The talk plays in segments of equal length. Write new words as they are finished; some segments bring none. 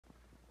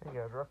Hey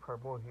guys, Rough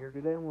Cardboard here.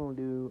 Today I'm going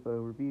to do a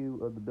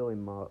review of the Billy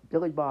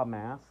Bob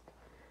mask.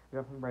 I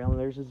got from Brown.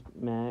 There's his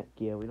Mac.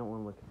 Yeah, we don't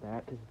want to look at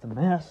that because it's a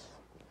mess.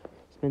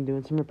 It's been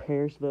doing some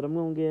repairs, but I'm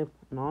going to give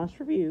an honest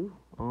review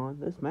on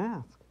this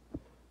mask.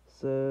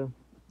 So,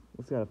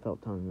 it's got a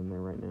felt tongue in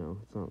there right now.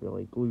 It's not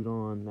really glued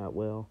on that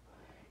well.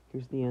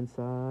 Here's the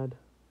inside.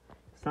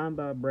 Signed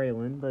by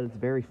Braylon, but it's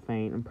very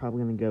faint. I'm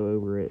probably going to go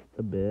over it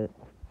a bit.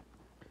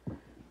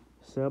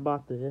 So I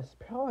bought this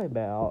probably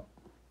about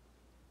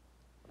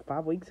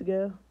 5 weeks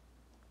ago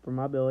for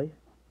my Billy.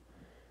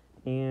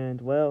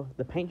 And, well,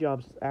 the paint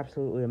job's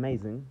absolutely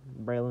amazing.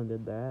 Braylon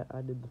did that.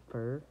 I did the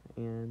fur.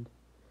 And,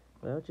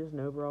 well, it's just an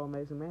overall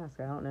amazing mask.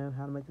 I don't know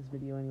how to make this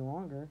video any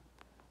longer.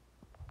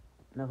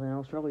 Nothing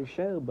else really to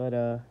show, but,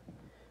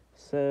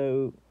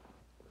 so,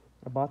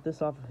 I bought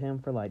this off of him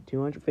for like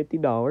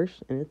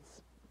 $250, and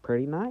it's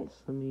pretty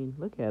nice. I mean,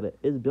 look at it.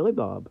 It's Billy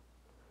Bob.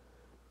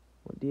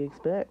 What do you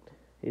expect?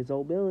 It's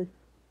old Billy.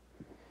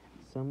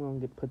 So I'm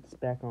going to put this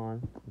back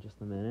on in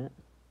just a minute.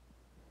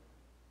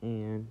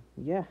 And,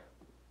 yeah.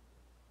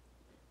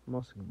 I'm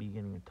also going to be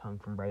getting a tongue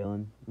from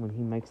Braylon when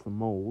he makes the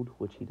mold,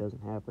 which he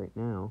doesn't have right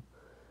now.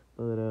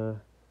 But,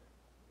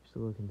 just a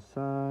look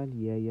inside.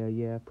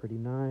 Yeah, pretty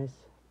nice.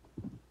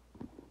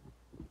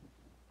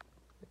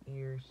 The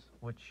ears,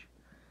 which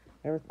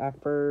I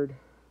furred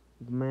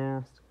the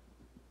mask.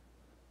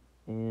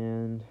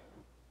 And,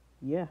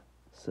 yeah.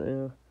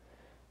 So,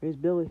 here's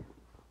Billy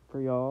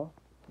for y'all.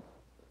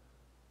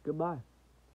 Goodbye.